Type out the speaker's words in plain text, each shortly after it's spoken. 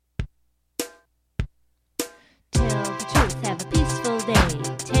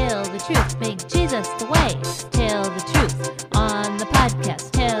truth. Make Jesus the way. Tell the truth. On the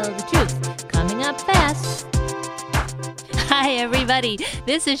podcast, Tell the Truth. Coming up fast. Hi, everybody.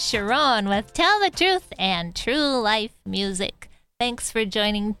 This is Sharon with Tell the Truth and True Life Music. Thanks for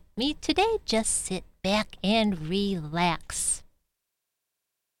joining me today. Just sit back and relax.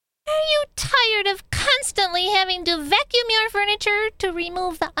 Are you tired of constantly having to vacuum your furniture to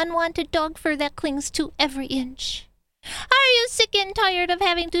remove the unwanted dog fur that clings to every inch? Are you sick and tired of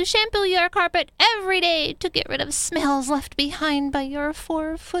having to shampoo your carpet every day to get rid of smells left behind by your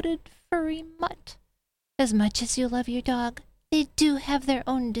four-footed furry mutt? As much as you love your dog, they do have their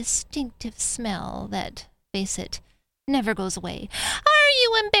own distinctive smell that, face it, never goes away. Are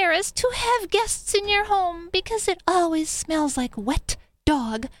you embarrassed to have guests in your home because it always smells like wet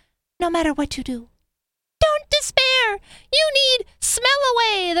dog, no matter what you do? Don't despair! You need Smell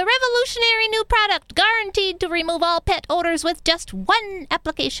Away, the revolutionary new product guaranteed to remove all pet odors with just one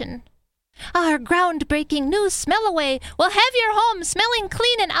application. Our groundbreaking new Smell Away will have your home smelling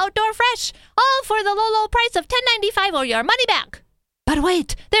clean and outdoor fresh, all for the low price of $10.95 or your money back. But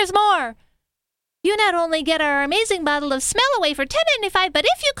wait, there's more! You not only get our amazing bottle of Smell Away for $10.95, but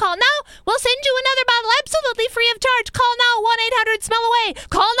if you call now, we'll send you another bottle absolutely free of charge. Call now, 1-800-SMELL-AWAY.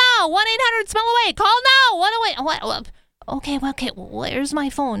 Call now, 1-800-SMELL-AWAY. Call now, 1-800... What? Okay, where's my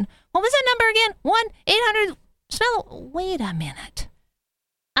phone? What was that number again? 1-800-SMELL... Wait a minute.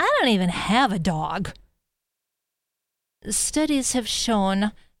 I don't even have a dog. Studies have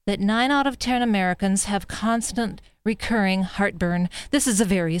shown that 9 out of 10 Americans have constant recurring heartburn. This is a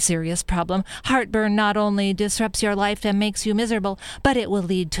very serious problem. Heartburn not only disrupts your life and makes you miserable, but it will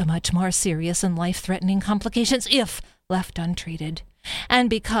lead to much more serious and life-threatening complications if left untreated. And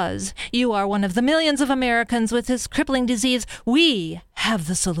because you are one of the millions of Americans with this crippling disease, we have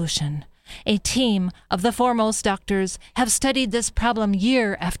the solution. A team of the foremost doctors have studied this problem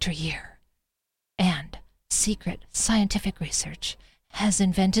year after year. And secret scientific research has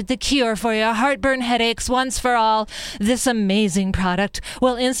invented the cure for your heartburn headaches once for all. This amazing product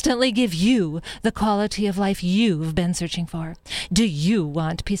will instantly give you the quality of life you've been searching for. Do you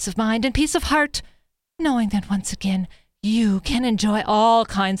want peace of mind and peace of heart, knowing that once again you can enjoy all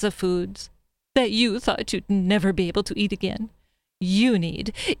kinds of foods that you thought you'd never be able to eat again? You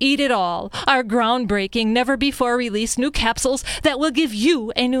need Eat It All, our groundbreaking, never-before-released new capsules that will give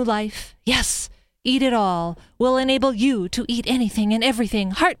you a new life. Yes, Eat It All will enable you to eat anything and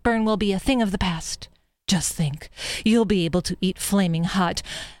everything. Heartburn will be a thing of the past. Just think, you'll be able to eat flaming hot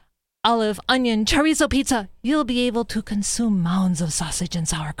olive, onion, chorizo pizza. You'll be able to consume mounds of sausage and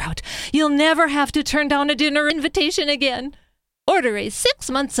sauerkraut. You'll never have to turn down a dinner invitation again. Order a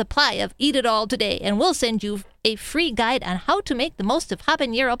 6-month supply of Eat It All today, and we'll send you a free guide on how to make the most of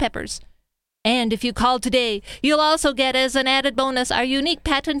habanero peppers. And if you call today, you'll also get as an added bonus our unique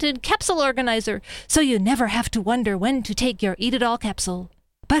patented capsule organizer, so you never have to wonder when to take your Eat It All capsule.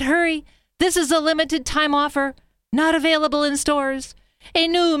 But hurry, this is a limited time offer, not available in stores. A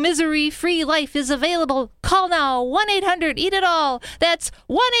new misery-free life is available. Call now, 1-800-EAT-IT-ALL. That's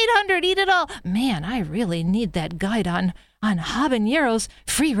 1-800-EAT-IT-ALL. Man, I really need that guide on habaneros,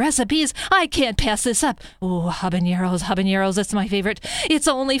 free recipes. I can't pass this up. Oh, habaneros, that's my favorite. It's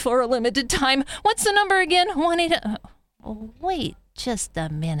only for a limited time. What's the number again? 1-800... Oh, wait just a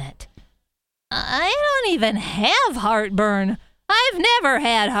minute. I don't even have heartburn. I've never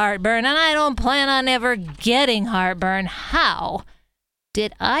had heartburn, and I don't plan on ever getting heartburn. How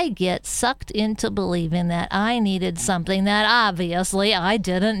did I get sucked into believing that I needed something that obviously I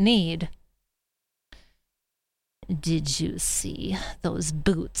didn't need? Did you see those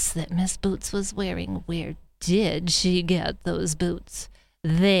boots that Miss Boots was wearing? Where did she get those boots?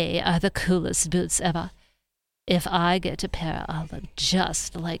 They are the coolest boots ever. If I get a pair, I'll look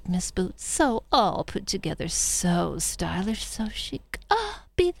just like Miss Boots, so all put together, so stylish, so chic. I'll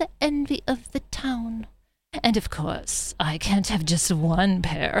be the envy of the town. And of course, I can't have just one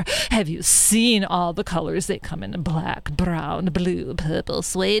pair. Have you seen all the colors? They come in black, brown, blue, purple,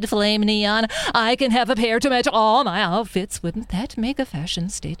 suede, flame, neon. I can have a pair to match all my outfits. Wouldn't that make a fashion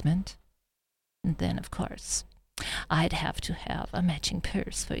statement? And then, of course, I'd have to have a matching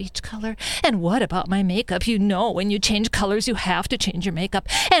purse for each color. And what about my makeup? You know, when you change colors, you have to change your makeup.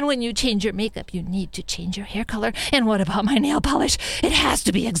 And when you change your makeup, you need to change your hair color. And what about my nail polish? It has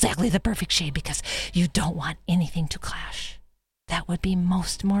to be exactly the perfect shade because you don't want anything to clash. That would be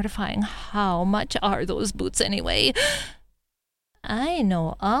most mortifying. How much are those boots anyway? I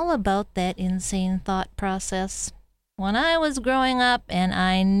know all about that insane thought process. when I was growing up and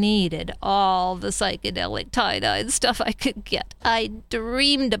I needed all the psychedelic tie-dyed stuff I could get, I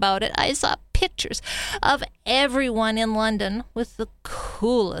dreamed about it. I saw pictures of everyone in London with the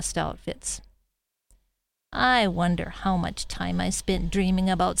coolest outfits. I wonder how much time I spent dreaming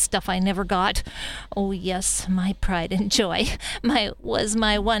about stuff I never got. Oh yes, my pride and joy was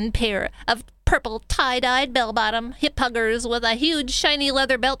my one pair of purple tie-dyed bell-bottom hip huggers with a huge shiny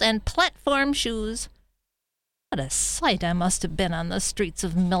leather belt and platform shoes. What a sight I must have been on the streets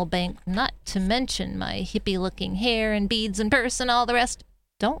of Millbank, not to mention my hippie-looking hair and beads and purse and all the rest.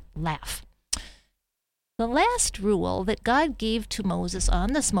 Don't laugh. The last rule that God gave to Moses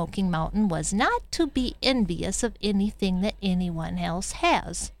on the Smoking Mountain was not to be envious of anything that anyone else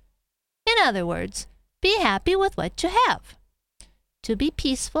has. In other words, be happy with what you have. To be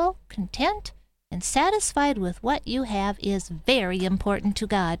peaceful, content, and satisfied with what you have is very important to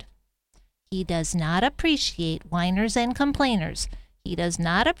God. He does not appreciate whiners and complainers. He does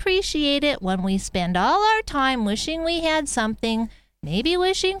not appreciate it when we spend all our time wishing we had something, maybe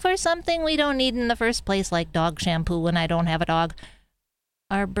wishing for something we don't need in the first place, like dog shampoo when I don't have a dog.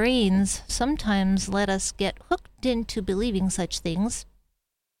 Our brains sometimes let us get hooked into believing such things.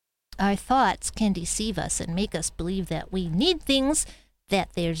 Our thoughts can deceive us and make us believe that we need things,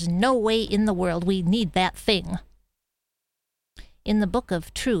 that there's no way in the world we need that thing. In the Book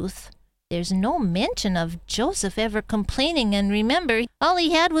of Truth, there's no mention of Joseph ever complaining, and remember, all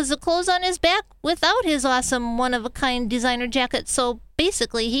he had was the clothes on his back without his awesome one-of-a-kind designer jacket, so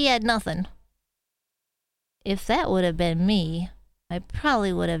basically he had nothing. If that would have been me, I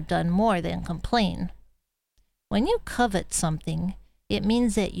probably would have done more than complain. When you covet something, it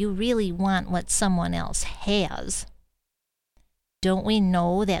means that you really want what someone else has. Don't we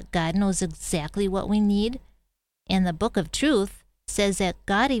know that God knows exactly what we need? And the Book of Truth says that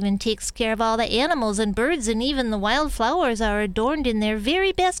God even takes care of all the animals and birds, and even the wild flowers are adorned in their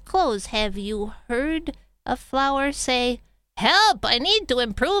very best clothes. Have you heard a flower say, "Help, I need to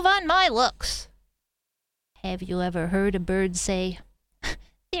improve on my looks"? Have you ever heard a bird say,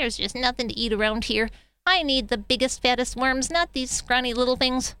 "There's just nothing to eat around here. I need the biggest, fattest worms, not these scrawny little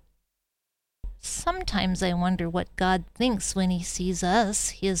things"? Sometimes I wonder what God thinks when he sees us,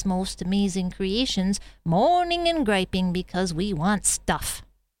 his most amazing creations, moaning and griping because we want stuff.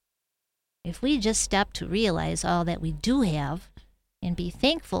 If we just stop to realize all that we do have and be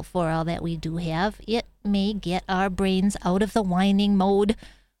thankful for all that we do have, it may get our brains out of the whining mode.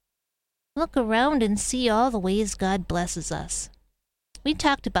 Look around and see all the ways God blesses us. We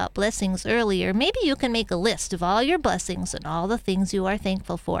talked about blessings earlier. Maybe you can make a list of all your blessings and all the things you are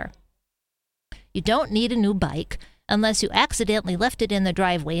thankful for. You don't need a new bike unless you accidentally left it in the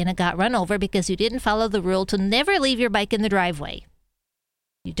driveway and it got run over because you didn't follow the rule to never leave your bike in the driveway.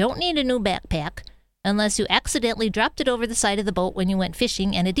 You don't need a new backpack unless you accidentally dropped it over the side of the boat when you went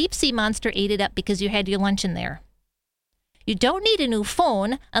fishing and a deep-sea monster ate it up because you had your lunch in there. You don't need a new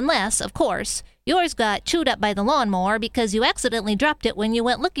phone unless, of course, yours got chewed up by the lawnmower because you accidentally dropped it when you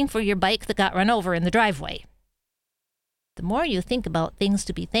went looking for your bike that got run over in the driveway. The more you think about things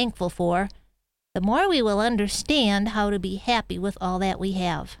to be thankful for, the more we will understand how to be happy with all that we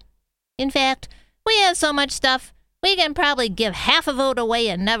have. In fact, we have so much stuff, we can probably give half of it away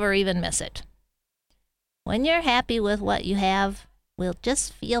and never even miss it. When you're happy with what you have, we'll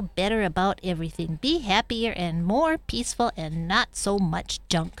just feel better about everything, be happier and more peaceful and not so much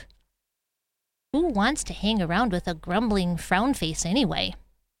junk. Who wants to hang around with a grumbling frown face anyway?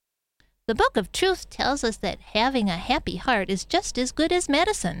 The Book of Truth tells us that having a happy heart is just as good as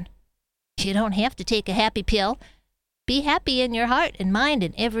medicine. You don't have to take a happy pill. Be happy in your heart and mind,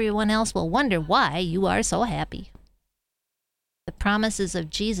 and everyone else will wonder why you are so happy. The promises of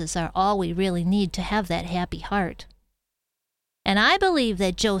Jesus are all we really need to have that happy heart. And I believe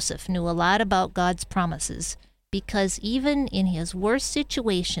that Joseph knew a lot about God's promises, because even in his worst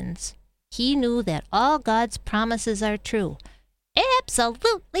situations, he knew that all God's promises are true.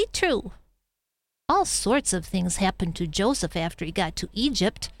 Absolutely true. All sorts of things happened to Joseph after he got to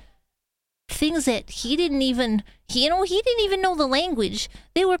Egypt. Things that he didn't even know the language.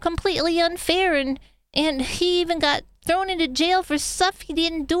 They were completely unfair, and he even got thrown into jail for stuff he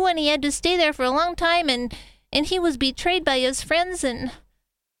didn't do, and he had to stay there for a long time, and he was betrayed by his friends, and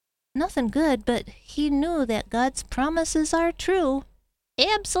nothing good, but he knew that God's promises are true.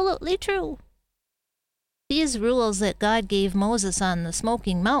 Absolutely true. These rules that God gave Moses on the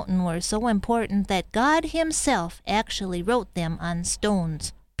Smoking Mountain were so important that God himself actually wrote them on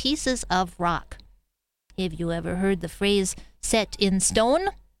stones, pieces of rock. Have you ever heard the phrase, set in stone?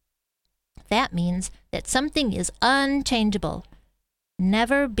 That means that something is unchangeable.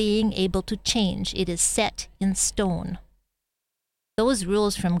 never being able to change. It is set in stone. Those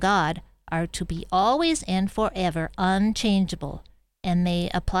rules from God are to be always and forever unchangeable, and they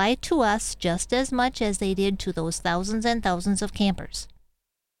apply to us just as much as they did to those thousands and thousands of campers.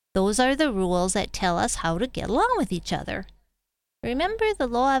 Those are the rules that tell us how to get along with each other. Remember the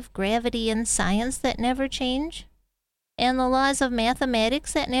law of gravity and science that never change? And the laws of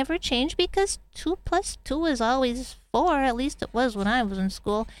mathematics that never change, because 2 + 2 is always 4, at least it was when I was in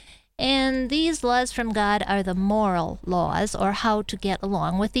school. And these laws from God are the moral laws, or how to get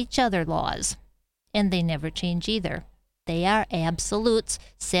along with each other laws. And they never change either. They are absolutes,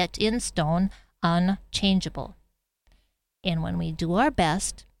 set in stone, unchangeable. And when we do our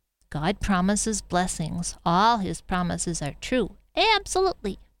best, God promises blessings. All his promises are true.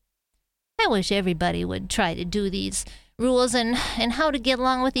 Absolutely. I wish everybody would try to do these rules and how to get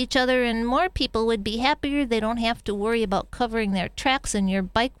along with each other, and more people would be happier. They don't have to worry about covering their tracks, and your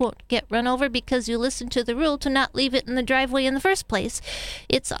bike won't get run over because you listened to the rule to not leave it in the driveway in the first place.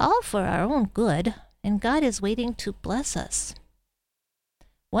 It's all for our own good, and God is waiting to bless us.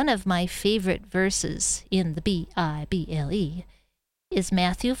 One of my favorite verses in the Bible is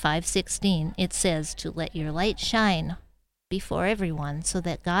Matthew 5:16. It says to let your light shine before everyone so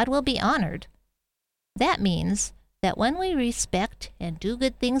that God will be honored. That means that when we respect and do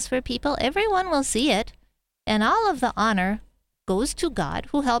good things for people, everyone will see it, and all of the honor goes to God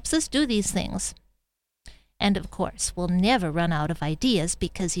who helps us do these things. And of course, we'll never run out of ideas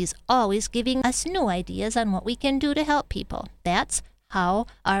because he's always giving us new ideas on what we can do to help people. That's how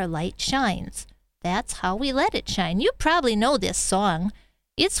our light shines. That's how we let it shine. You probably know this song.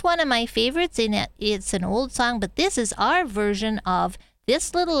 It's one of my favorites, and it's an old song, but this is our version of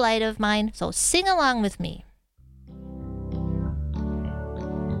This Little Light of Mine, so sing along with me.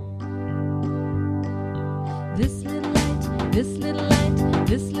 This little light, this little light,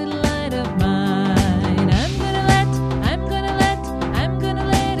 this little light of mine, I'm gonna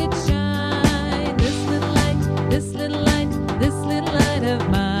let it shine. This little light, this little light, this little light of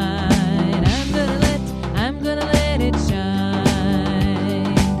mine, I'm gonna let it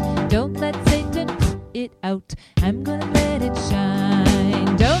shine. Don't let Satan put it out, I'm gonna let it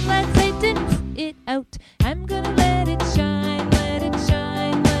shine. Don't let Satan put it out, I'm gonna let it shine, let it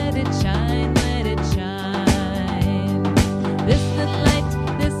shine, let it shine, let it shine. This little light,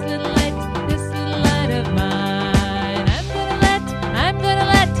 this little light, this little light of mine, I'm gonna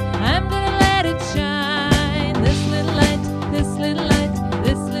let it shine. This little light, this little light,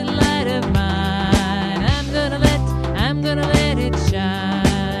 this little light of mine, I'm gonna let it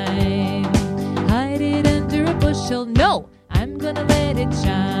shine. Hide it under a bushel, no, I'm gonna let it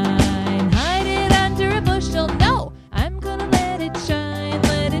shine. Hide it under a bushel, no, I'm gonna let it shine,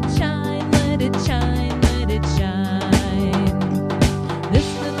 let it shine, let it shine, let it shine. This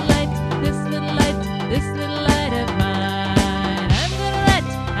little light, this little light, this little light of mine, I'm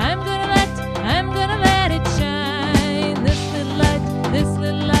gonna let it shine. This little light, this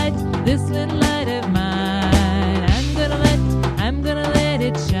little light, this little light of mine, I'm gonna let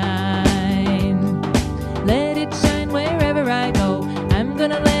it shine. Let it shine wherever I go, I'm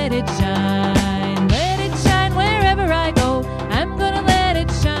gonna let it shine. Let it shine wherever I go, I'm gonna let it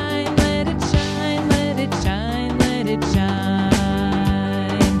shine. Let it shine, let it shine, let it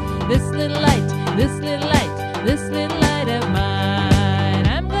shine. This little light, this little light, this little light of mine,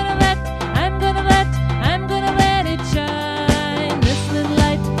 I'm gonna let it shine. This little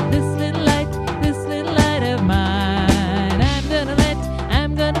light, this little light, this little light of mine, I'm gonna let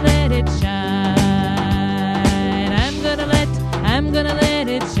it shine. I'm gonna let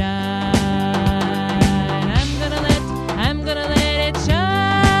it shine. I'm gonna let it shine.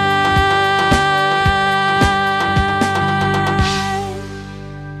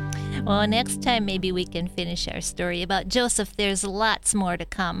 Well, next time maybe we can finish our story about Joseph. There's lots more to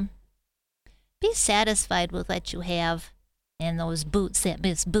come. Be satisfied with what you have. And those boots that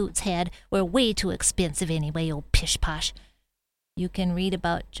Miss Boots had were way too expensive anyway, old pish-posh. You can read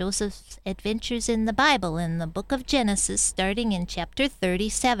about Joseph's adventures in the Bible in the book of Genesis, starting in chapter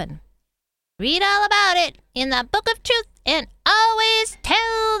 37. Read all about it in the book of truth, and always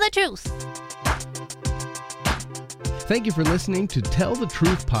tell the truth. Thank you for listening to Tell the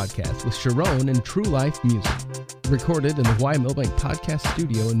Truth podcast with Sharon and True Life Music, recorded in the Y Milbank Podcast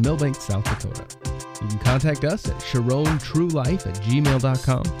Studio in Milbank, South Dakota. You can contact us at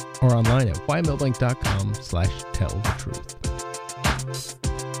sharontruelife@gmail.com or online at ymilbank.com/tellthetruth.